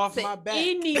shirt facts. Off to my back.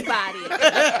 anybody.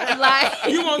 Like,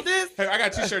 you want this? Hey, I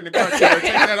got a t-shirt in the car. Tiara.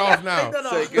 Take that off now. Take that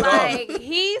off. Take it off. like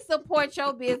he supports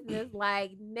your business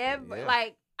like never. Yeah.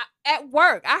 Like at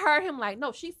work, I heard him like,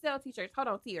 no, she sell t-shirts. Hold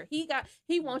on, Tiara.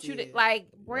 He wants you to Yeah. like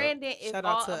Brandon is Shout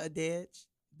all out to Adedge.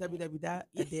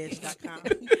 www.adedge.com.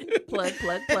 plug.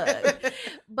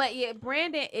 But yeah,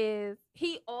 Brandon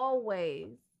he always,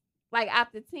 like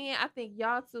after 10, I think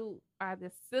y'all two are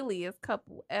the silliest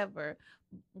couple ever.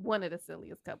 One of the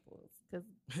silliest couples. Because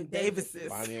Davises.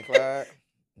 Bonnie and Clyde.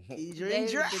 Adrian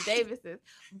Drake. the Davises.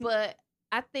 But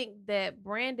I think that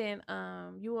Brandon,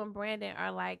 you and Brandon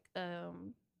are like,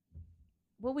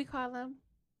 what we call them?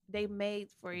 They made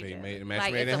for each They other. made- a match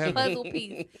like made it's in a heaven. puzzle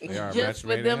piece They are a just match for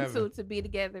made in them heaven. two to be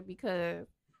together because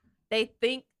they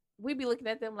think we be looking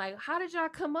at them like, how did y'all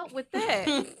come up with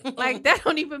that? Like that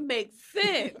don't even make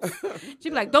sense. She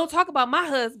be like, don't talk about my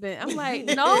husband. I'm like,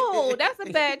 no, that's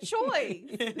a bad choice.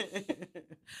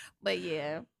 But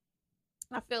yeah,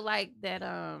 I feel like that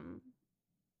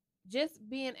just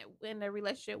being in a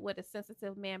relationship with a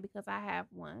sensitive man, because I have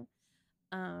one.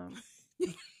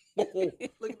 Look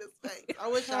at his face. I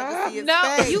wish I could see his No,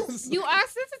 face. you are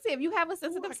sensitive. You have a Ooh,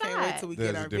 sensitive I side. can't wait till we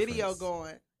There's get a our video difference.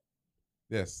 going.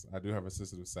 Yes, I do have a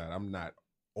sensitive side. I'm not.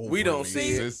 We don't overly see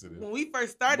it. sensitive. When we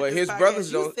first started, But this his podcast,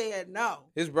 brothers you don't- said no.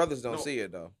 His brothers don't No. see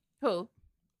it though. Who?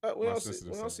 We My don't see,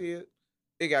 sensitive we don't side. see it.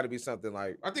 It got to be something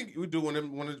like, I think we do when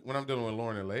I'm dealing with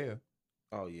Lauren and Leia.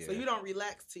 oh yeah. So you don't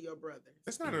relax to your brothers.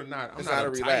 It's not a not. I'm It's not, not a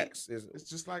uptight. relax. It's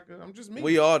just like I'm just me.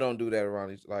 We all don't do that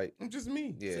around each. Like, I'm just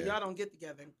me. yeah. So y'all don't get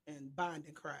together and bond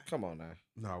and cry. Come on now.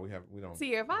 No, we don't.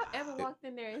 See, if I ever walked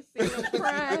in there and seen them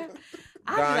crying,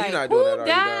 I'd Don, be you're like, not doing who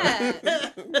that,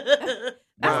 died?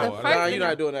 That's No, the Don, first Don, thing you're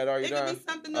not doing that, are you, It could Don? be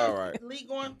something All that right. Lee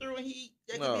going through, and they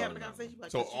could No, be having a no. conversation. Like,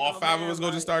 So "Yes, you all know, 5 of man, us go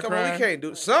like, just start Come on, crying. we can't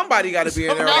do. Somebody got to be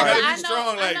in there. No, Y'all but gotta Right? be I know.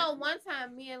 strong, like- I know. One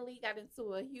time, me and Lee got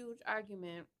into a huge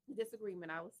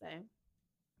disagreement. I would say,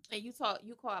 and you called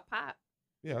Pop.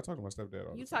 Yeah, I talk to my stepdad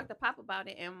all You the time. talked to Pop about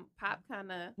it, and Pop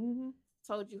kind of Mm-hmm.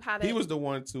 told you how to. He was the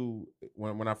one to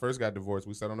when I first got divorced.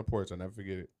 We sat on the porch. I never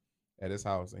forget it at his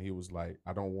house, and he was like,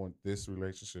 "I don't want this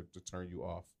relationship to turn you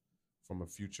off from a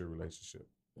future relationship.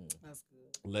 That's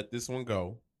good. Let this one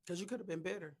go." Because you could have been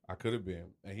bitter. I could have been,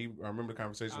 and I remember the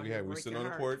conversation Oh, we you're had. We were sitting on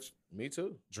breaking the porch, Me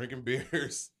too. drinking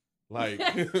beers, like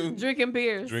drinking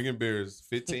beers. drinking beers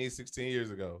 15, 16 years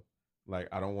ago. Like,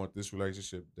 I don't want this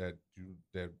relationship that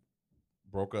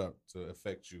broke up to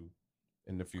affect you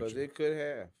in the Because future. it could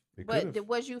have. It But could've.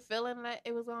 was you feeling that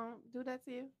it was gonna do that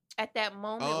to you at that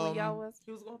moment when y'all was?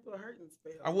 He was going through a hurting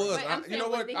spell. I was. But I'm you saying, know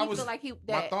what? Did I he was. feel like My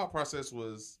that? thought process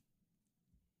was.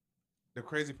 The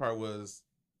crazy part was,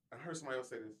 I heard somebody else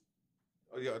say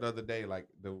this the other day. Like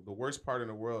the worst part in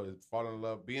the world is falling in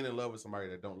love, being in love with somebody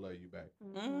that don't love you back.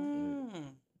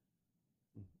 Mhm.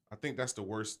 I think that's the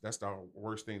worst. That's the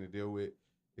worst thing to deal with.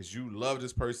 Is you love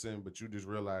this person, but you just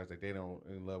realize that they don't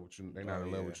in love with you. They're not Oh,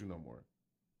 in love yeah. with you no more.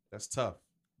 That's tough.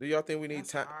 Do y'all think we need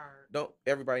That's time? hard. Don't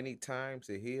everybody need time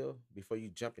to heal before you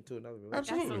jump into another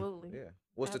relationship? Absolutely. Absolutely. Yeah.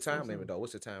 What's the time Absolutely. limit though?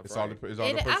 What's the time It's all. frame? It's all.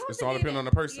 I don't It's all think depending on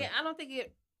the person. Yeah, I don't think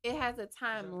it has a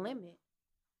time limit.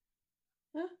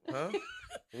 Huh?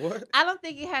 What? I don't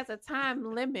think it has a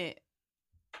time limit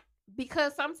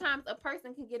because sometimes a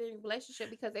person can get in a relationship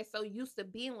because they're so used to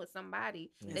being with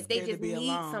somebody Yeah. that they Scared to just be need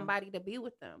alone. somebody to be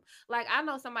with them. Like I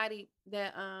know somebody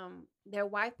that their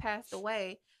wife passed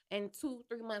away, and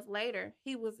 2-3 months later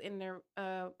he was in their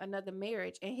another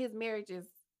marriage, and his marriage is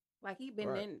like he'd been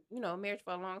Right. in marriage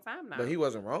for a long time now. But he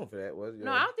wasn't wrong for that, was he?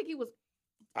 no, I don't think he was.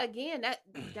 Again, that's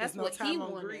There's no what time he on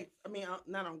wanted. grief. I mean,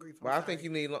 not on grief. I'm But I sorry. think you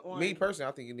need me On- personally.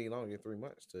 I think you need longer than 3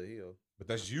 months to heal. But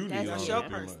that's you. That's need That's longer your than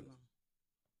 3 personal. months.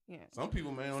 Yeah. Some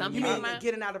people, man. Some only You people need- mean might-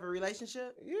 getting out of a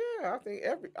relationship? Yeah, I think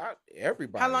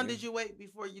everybody. How long did you wait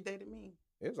before you dated me?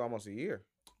 It was almost a year,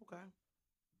 Okay.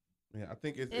 Yeah, I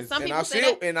think it's. And it's some and people I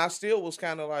say still that- was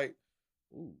kind of like,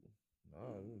 ooh,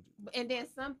 no. And then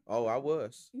some. Oh, I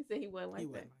was You said he wasn't He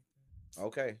like that. wasn't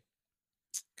like that. okay.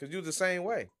 Cause you the same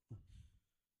way.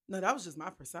 No, that was just my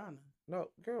persona. No,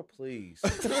 girl, please.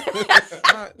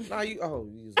 Now you. Oh,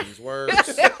 you use these words.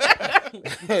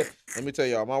 Let me tell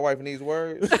y'all, my wife needs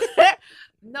words.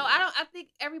 No, I don't. I think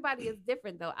everybody is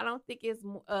different though. I don't think it's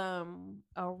a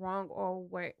wrong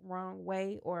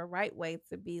way or a right way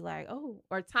to be like, oh,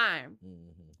 or time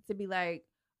to be like,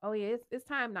 oh yeah, it's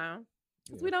time now.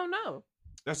 'Cause Yeah. we don't know,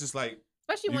 That's just like,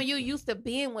 especially when you're used to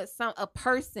being with a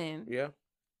person Yeah,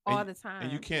 all And- the time.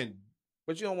 and you can't.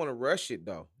 but you don't want to rush it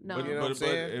though. No. But you know what I'm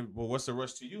saying? But what's the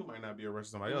rush to you might not be a rush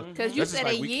to somebody else. Mhm. Because you That's just said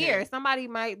like a we year, can't- somebody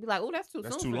might be like, oh, that's too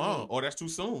That's soon too for long, me. or that's too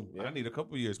soon. Yeah. I need a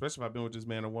couple years, especially if I've been with this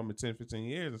man or woman 10, 15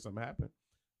 years and something happened.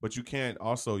 But you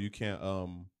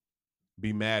can't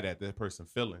be mad at that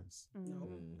person's feelings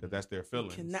Mhm. because that's their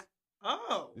feelings. Cannot.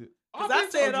 Oh, I've because I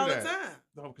been say it told all you the that. time.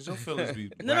 No, because your feelings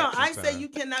be No, whack I say sometimes. you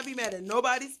cannot be mad at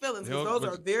nobody's feelings because Yo, those but-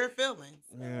 are their feelings,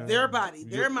 Yeah. their body,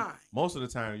 their Your- mind. Most of the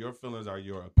time, your feelings are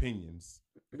your opinions.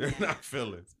 They're not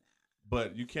feelings.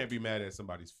 But you can't be mad at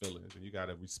somebody's feelings, and you got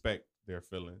to respect their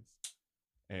feelings.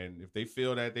 And if they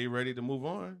feel that they ready to move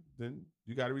on, then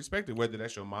you got to respect it. Whether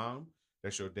that's your mom,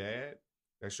 that's your dad,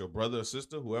 that's your brother or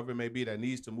sister, whoever it may be that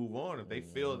needs to move on. If they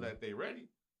feel that they ready,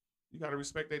 you got to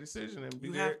respect their decision and be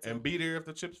You there. have to. And be there if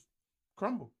the chips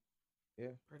crumble. Pray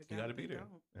to You God got to they be there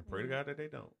don't. and pray to God that they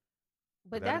don't.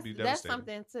 But That'd be that's devastating.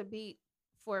 something to be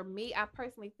for me. I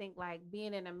personally think like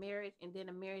being in a marriage and then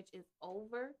a marriage is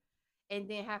over and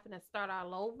then having to start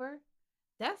all over,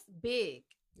 that's big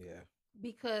Yeah.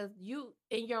 because you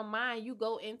in your mind you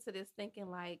go into this thinking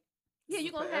like, yeah, This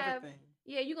you're is gonna for have everything.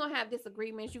 Yeah, you're gonna have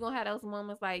disagreements. You're gonna have those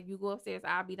moments like you go upstairs,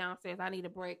 I'll be downstairs, I need a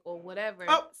break or whatever.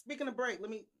 Oh, speaking of break, can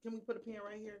we put a pin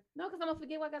right here? No, because I'm gonna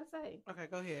forget what I gotta say. Okay,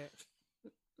 go ahead.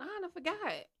 Nah, I done forgot.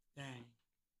 Dang.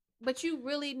 But you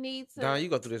really need to. Don, you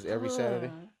go through this every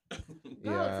Saturday. Go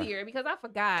Yeah. here because I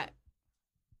forgot.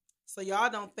 So y'all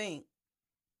don't think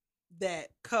that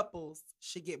couples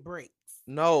should get breaks?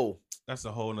 No. That's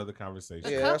a whole nother conversation.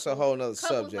 The Yeah, that's a couple- whole nother Couples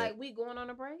subject. like we going on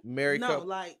a break. Married No, couple.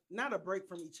 like not a break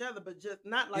from each other, but just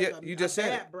not like Yeah, a, you just a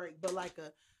said bad break, but like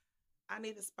I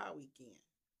need a spa weekend.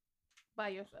 By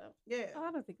yourself. Yeah, Oh,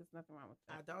 I don't think there's nothing wrong with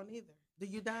I that. don't either. Do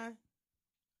you, Don?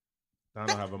 I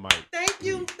don't have a mic. Thank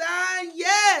you, Don.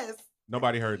 Yes,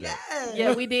 Nobody heard that. yes.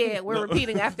 Yeah, we did. We're No.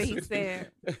 repeating after he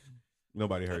said.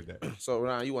 Nobody heard that. So,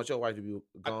 Ron, you want your wife to be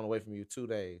gone away from you 2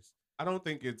 days? I don't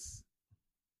think it's.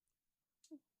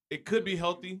 It could be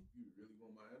healthy.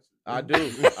 I do.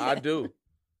 I do.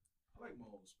 I like my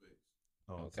own space.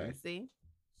 Oh, Okay. see? See,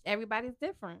 everybody's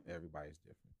different. Everybody's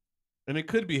different. And it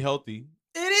could be healthy.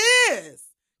 It is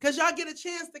because y'all get a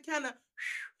chance to kind of,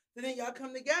 and then y'all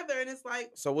come together, and it's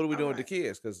like, So, what are we doing with the Alright.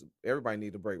 kids? Because everybody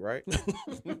need a break, right?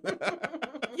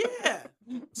 yeah.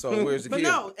 So, where's the But kids?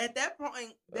 no, at that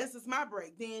point, this is my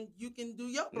break. Then you can do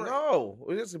your break. No,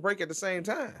 it's a break at the same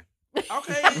time.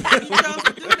 Okay, you chose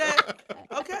to do that.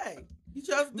 Okay, you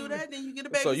chose to do that. Then you get a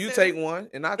baby. So you take one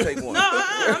and I take one. No,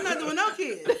 I'm not doing no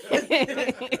kids.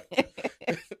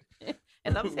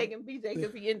 And I'm taking BJ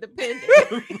because he independent.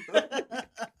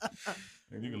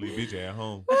 And you can leave BJ at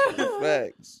home.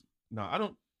 Facts. No, I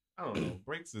don't know.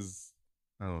 Breaks is.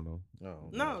 I don't know.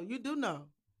 No, you do know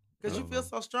because you I don't feel know.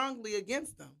 so strongly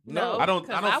against them. No, I don't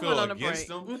 'cause feel went on a against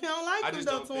break. them. You don't like I them just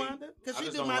though, don't think. Tawanda, I because she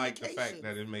just do don't my like the fact vacation.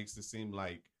 that it makes it seem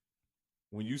like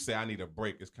when you say I need a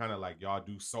break, it's kind of like y'all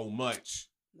do so much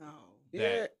No, that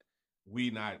Yeah. we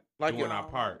not Like doing your- our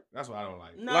part. That's what I don't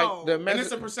like. no. Like the And message,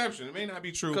 it's a perception. It may not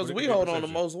be true because but it we could be a hold on the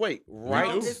perception. most weight, We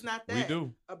right? do. It's not that. We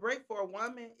do. A break for a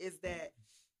woman is that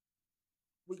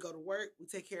we go to work, we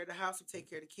take care of the house, we take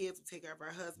care of the kids, we take care of our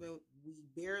husband. We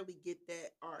barely get that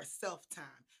our self time.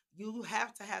 You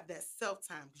have to have that self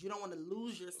time because you don't want to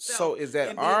lose yourself. So is that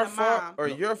and being our a fault mom. or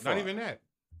No, your fault? Not even that.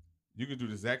 You can do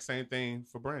the exact same thing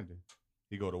for Brandon.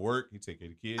 He go to work. He take care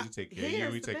of the kids. He take care of you.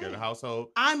 Here's He the take care of the thing. household.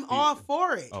 I'm all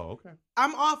for it. Oh, okay.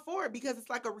 I'm all for it because it's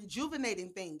like a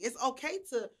rejuvenating thing. It's okay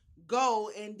to go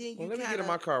and then you Well, let me kinda, get in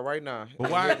my car right now.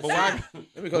 But why? But why?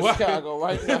 Let me go why- to Chicago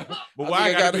right now. But I why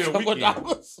think I gotta got be a a couple weekend?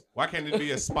 dollars. Why can't it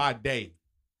be a spa day?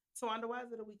 Tawanda, why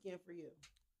is it a weekend for you?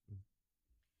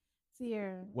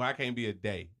 Sierra. Why can't it be a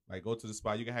day? Like go to the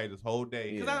spa. You can have this whole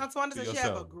day. Because Yeah. I know Tawanda To said she have a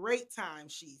yourself. great time.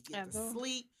 She gets to Absolutely.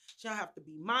 sleep. She don't have to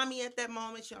be mommy at that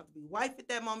moment. She don't have to be wife at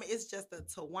that moment. It's just a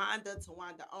Tawanda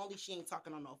only. She ain't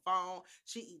talking on no phone.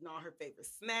 She eating all her favorite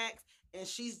snacks. And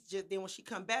she's just, then when she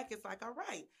come back, it's like, all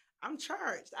right, I'm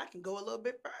charged. I can go a little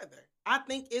bit further. I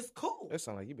think it's cool. That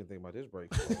sounds like you've been thinking about this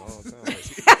break for a long time.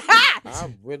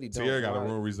 I really don't. Sierra got a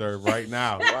mind. room reserved right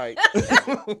now. Right.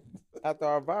 After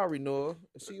our vow renewal,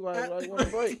 she was like, want a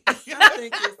break. I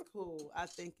think it's cool. I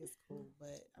think it's cool. But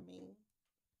I mean,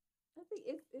 I think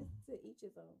it's to each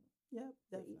his own. yeah,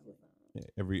 To each definitely. his own.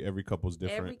 Yeah, every couple's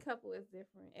different. Every couple is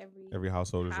different. Every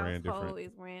household is ran household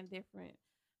different. is ran different.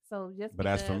 So just But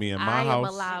as for because me and my I house-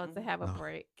 am allowed to have a No.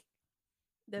 break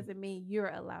doesn't mean you're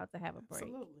allowed to have a break,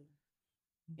 Absolutely.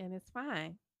 and it's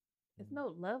fine. There's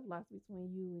no love lost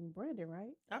between you and Brandon,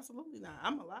 right? Absolutely not.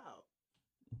 I'm allowed.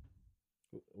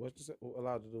 What you say?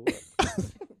 Allowed to do what?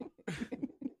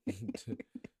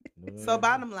 So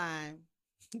bottom line,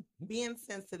 being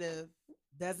sensitive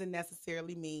doesn't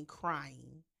necessarily mean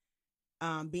crying.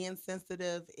 Being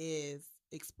sensitive is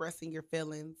expressing your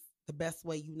feelings the best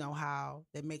way you know how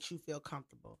that makes you feel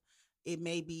comfortable. It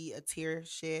may be a tear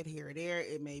shed here or there.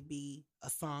 It may be a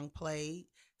song played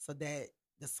so that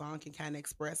the song can kind of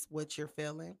express what you're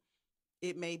feeling.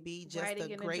 It may be just Writing a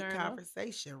in a great journal.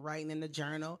 conversation, writing in the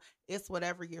journal. It's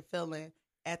whatever you're feeling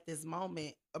at this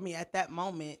moment. I mean, at that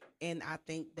moment. And I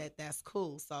think that that's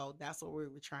cool. So that's what we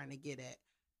were trying to get at.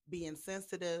 Being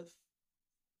sensitive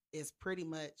is pretty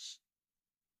much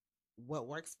what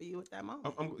works for you at that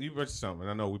moment. You mentioned something.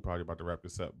 I know we're probably about to wrap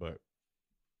this up, but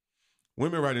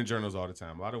women write in journals all the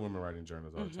time. A lot of women write in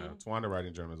journals all the time. Tawanda write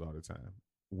in journals all the time.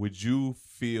 Would you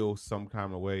feel some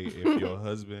kind of way if your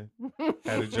husband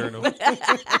had a journal?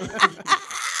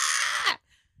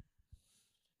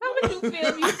 How would you feel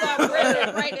if you saw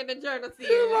Brandon write in the journal, You're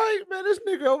Sierra? like, man, this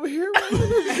nigga over here writing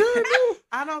his journal.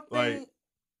 I don't Like- think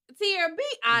Sierra, be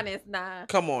honest now.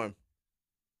 Come on.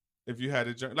 If you had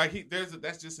a journal, like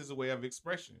that's just his way of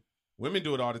expression. Women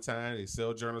do it all the time. They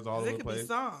sell journals all over it the could be place.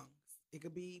 songs. It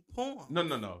could be poem.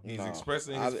 No. He's No.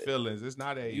 expressing his feelings. It's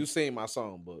not a. You seen my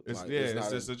song book? It's, Like, it's not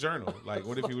just a journal. Like,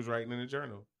 what if he was writing in a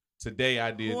journal? Today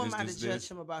I did Who this, am I this, to judge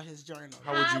this. him about his journal?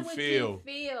 How would you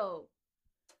feel?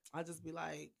 I'll just be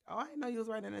like, oh, I didn't know you was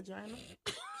writing a journal.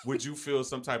 Would you feel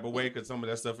some type of way because some of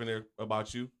that stuff in there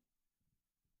about you?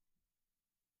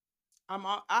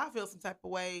 I feel some type of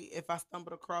way if I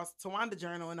stumbled across Tawanda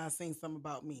journal and I seen something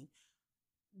about me.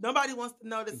 Nobody wants to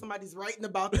know that somebody's writing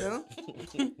about them.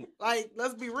 Like,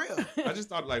 let's be real. I just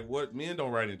thought, like, what men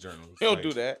don't write in journals. He'll like,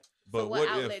 do that. But So what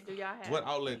outlet do y'all have? What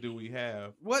outlet do we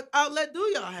have? What outlet do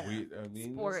y'all have? I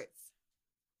mean, Sports.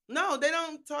 No, they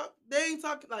don't talk. They ain't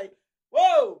talking like,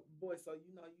 whoa, boy. So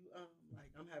you know, like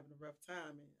I'm having a rough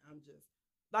time, and I'm just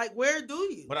like, where do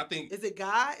you? But I think is it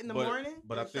God in the morning?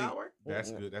 But in I the think shower?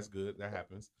 that's good. That's good. That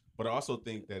happens. But I also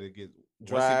think that it gets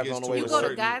Drive on the way You to go to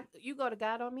certain- God. You go to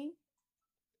God on me.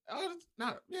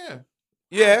 Not yeah.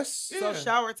 Yes. Yeah. So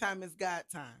shower time is God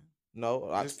time. No.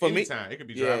 It's For me, anytime. It could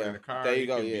be driving in the car. There you it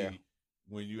go. could Yeah. be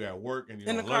when you at work and you're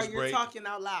In the on car, lunch you're break. talking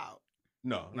out loud.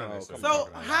 No, not No, necessarily. So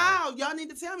talking out loud. how y'all need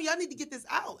to tell me? Y'all need to get this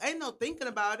out. Ain't no thinking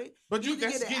about it. But you need to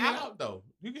that's get it getting it out. out though.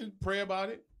 You can pray about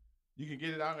it. You can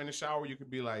get it out in the shower. You could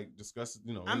be like discuss, I'm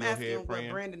in your asking head what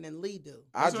praying. Brandon and Lee do.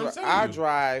 That's what I'm telling I you.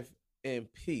 drive in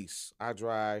peace. I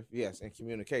drive, yes, in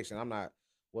communication. I'm not.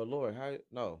 Well, Lord, how?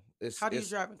 No, it's How do you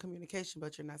drive in communication,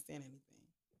 but you're not saying anything?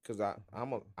 because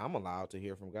I'm allowed to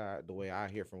hear from God the way I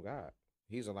hear from God.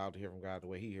 He's allowed to hear from God the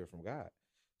way he hears from God.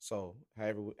 So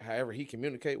however he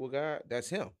communicate with God, that's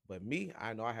him. But me,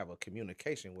 I know I have a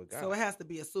communication with God. So it has to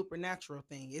be a supernatural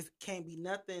thing. It can't be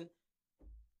nothing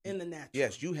in the natural.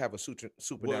 Yes, you have a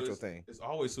supernatural thing. It's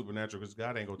always supernatural because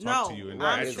God ain't gonna talk No, to you. In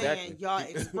Right, I'm natural. saying exactly. y'all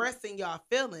expressing y'all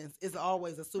feelings is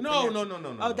always a No.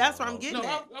 supernatural. Oh, that's what I'm getting no,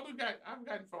 at. I've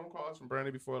gotten phone calls from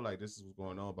Brandon before, like this is what's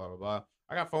going on, blah blah blah.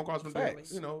 I got phone calls from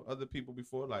Facts. other people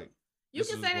before, like You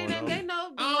this can is say they going didn't on. get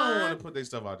no. I don't Duan. want to put their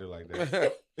stuff out there like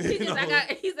that. He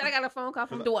said I got a phone call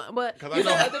from Duan, but Because you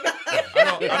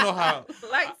I know how.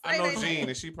 like I say know they Jean, didn't.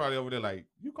 and she probably over there like,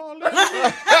 you call Lee?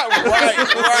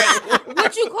 right.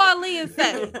 What you call Lee and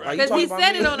say? Are you Because talking he about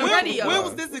said me? it on the Where, radio. where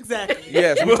was this exactly?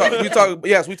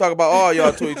 Yes, we talk about all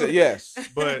y'all to each other. Yes,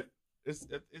 But it's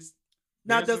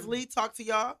Now, there's does a- Lee talk to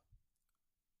y'all?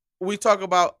 we talk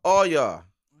about all y'all.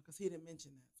 Because he didn't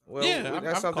mention that. Well, yeah, that's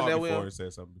I've something called that before we'll. and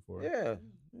said something before. Yeah,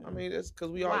 I mean, it's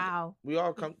because we Wow.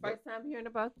 all come. First time hearing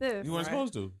about this. You weren't Right.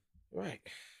 supposed to. Right.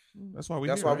 That's why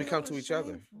That's here, why right? we come to each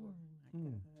other.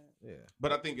 Hmm. Yeah.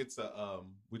 But I think it's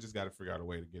we just got to figure out a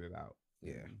way to get it out.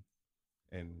 Yeah.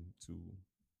 And to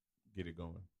get it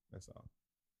going. That's all.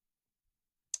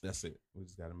 That's it. We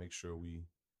just got to make sure we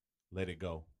let it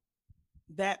go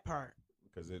That part.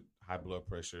 because high blood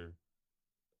pressure,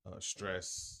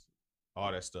 stress,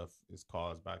 all that stuff is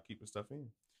caused by keeping stuff in.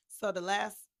 So the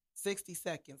last 60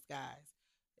 seconds, guys,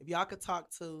 if y'all could talk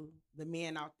to the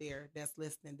men out there that's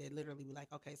listening, they literally be like,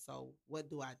 okay, so what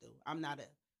do I do? I'm not a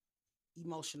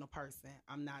emotional person.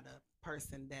 I'm not a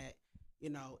person that,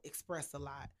 express a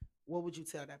lot. What would you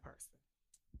tell that person?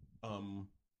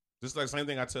 Just like same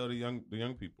thing I tell the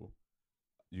young people.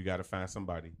 You got to find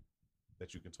somebody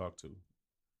that you can talk to,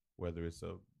 whether it's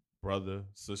a brother,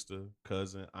 sister,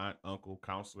 cousin, aunt, uncle,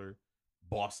 counselor,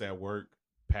 boss at work,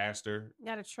 pastor. You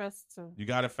gotta trust too. You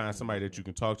got to find somebody that you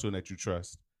can talk to and that you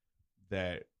trust,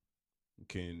 that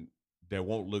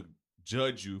won't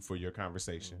judge you for your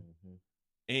conversation. Mhm.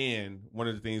 And one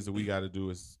of the things that we got to do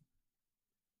is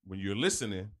when you're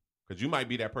listening, because you might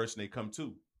be that person they come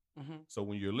to. Mm-hmm. So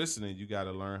when you're listening, you got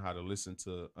to learn how to listen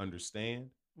to understand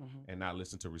Mm-hmm. and not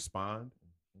listen to respond.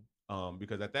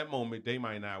 Because at that moment, they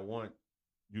might not want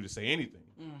you to say anything.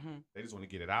 Mm-hmm. They just want to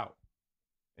get it out.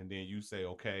 And then you say,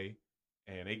 okay,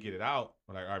 and they get it out.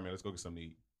 I'm like, all right, man, let's go get something to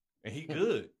eat. And he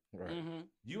good. Right. Mm-hmm.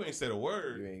 You ain't said a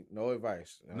word. You ain't no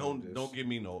advice. No, just- don't give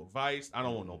me no advice. I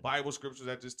don't want no Bible scriptures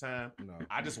at this time. No.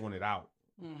 I just want it out.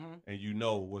 Mm-hmm. And you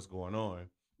know what's going on.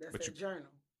 That's But their journal.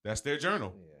 That's their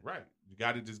journal. Yeah. Right. You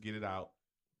got to just get it out.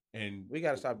 And We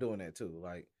got to stop doing that too.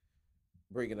 Like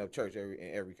bringing up church in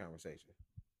every conversation.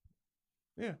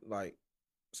 Yeah. Like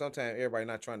sometimes everybody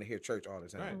not trying to hear church all the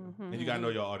time. Right. Mhm. And you got to know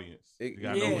your audience. It- You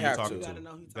got to yeah, know you who you're have talking to. to. You gotta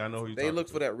know who you're You gotta know who you're They talking look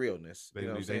to. for that realness. They, You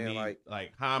know what I'm they saying? need,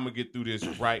 Like how I'm going to get through this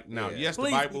right now. Yeah. Yes,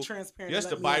 Please the Bible. be transparent. Yes,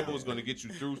 and the let me Bible know. is going to get you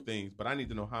through things, but I need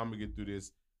to know how I'm going to get through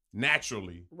this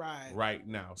naturally Right. right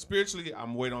now. Spiritually,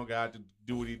 I'm waiting on God to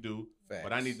do what he do, but I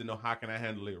facts. need to know how can I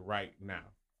handle it right now.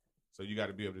 So you got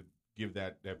to be able to give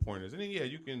that pointers. And then, yeah,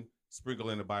 you can sprinkle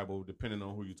in the Bible depending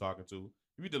on who you're talking to.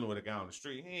 If you're dealing with a guy on the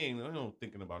street, he ain't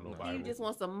thinking about no No. Bible. You just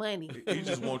want some money. He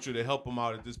just wants you to help him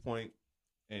out at this point,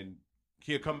 and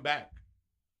he'll come back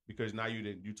because now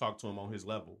you talk to him on his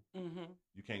level. Mm-hmm.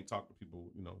 You can't talk to people,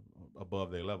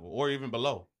 above their level or even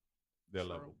below their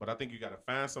True. level. But I think you got to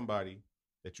find somebody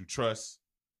that you trust,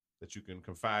 that you can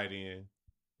confide in,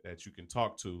 that you can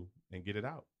talk to and get it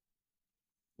out.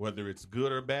 Whether it's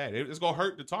good or bad. It's going to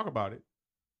hurt to talk about it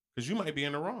because you might be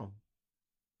in the wrong.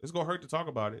 It's going to hurt to talk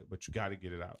about it, but you got to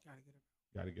get it out.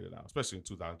 Got to get it out, especially in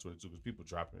 2022 because people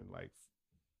dropping like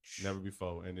never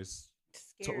before. And it's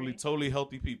Scary. totally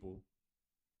healthy people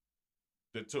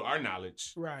that, to our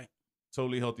knowledge, Right.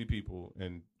 totally healthy people,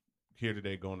 and here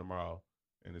today, going tomorrow,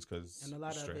 and it's because And a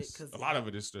lot of it, stress. 'cause a lot of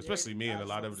it is stress, especially me, I and a was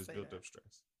lot about of it to is say built that. up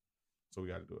stress. So we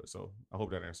got to do it. So I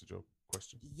hope that answered your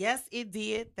question. Yes, it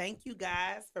did. Thank you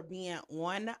guys for being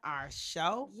on our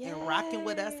show and rocking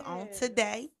with us on Yes.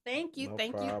 today. Thank you, No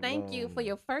thank you for problem.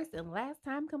 your first and last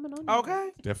time coming on.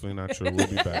 Okay. Definitely not true. We'll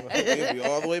be back. We'll be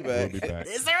all the way We'll back. be back.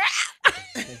 It's a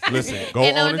wrap. Listen, go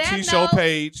And on on the that T-Show note-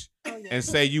 page Oh, yeah. and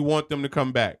say you want them to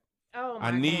come back. Oh, my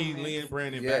I need goodness. Lee and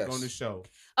Brandon Yes. back on the show.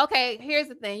 Okay, here's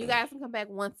the thing. You guys can come back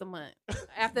once a month.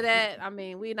 After that, I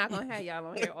mean, we're not gonna have y'all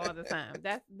on here all the time.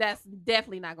 That's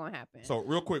definitely not gonna happen. So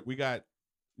real quick, we got,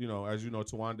 as you know,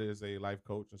 Tawanda is a life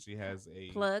coach and she has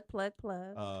a plug.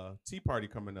 tea party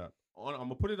coming up. I'm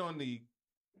gonna put it on the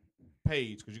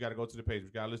page because you got to go to the page. We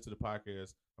got to listen to the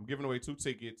podcast. I'm giving away 2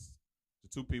 tickets to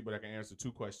 2 people that can answer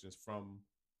 2 questions from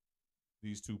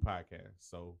these 2 podcasts.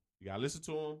 So you got to listen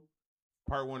to them,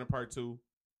 part 1 and part 2.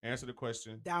 Answer the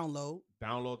question. Download.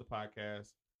 Download the podcast.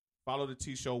 Follow the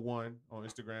T Show 1 on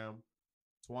Instagram.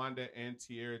 Tawanda and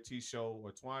Tierra T Show,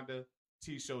 or Tawanda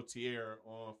T Show Tierra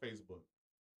on Facebook.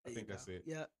 I think that's it.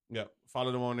 Yep. Yep.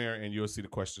 Follow them on there and you'll see the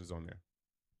questions on there.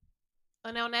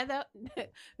 And on that,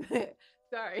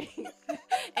 sorry.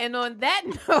 And on that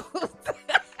note.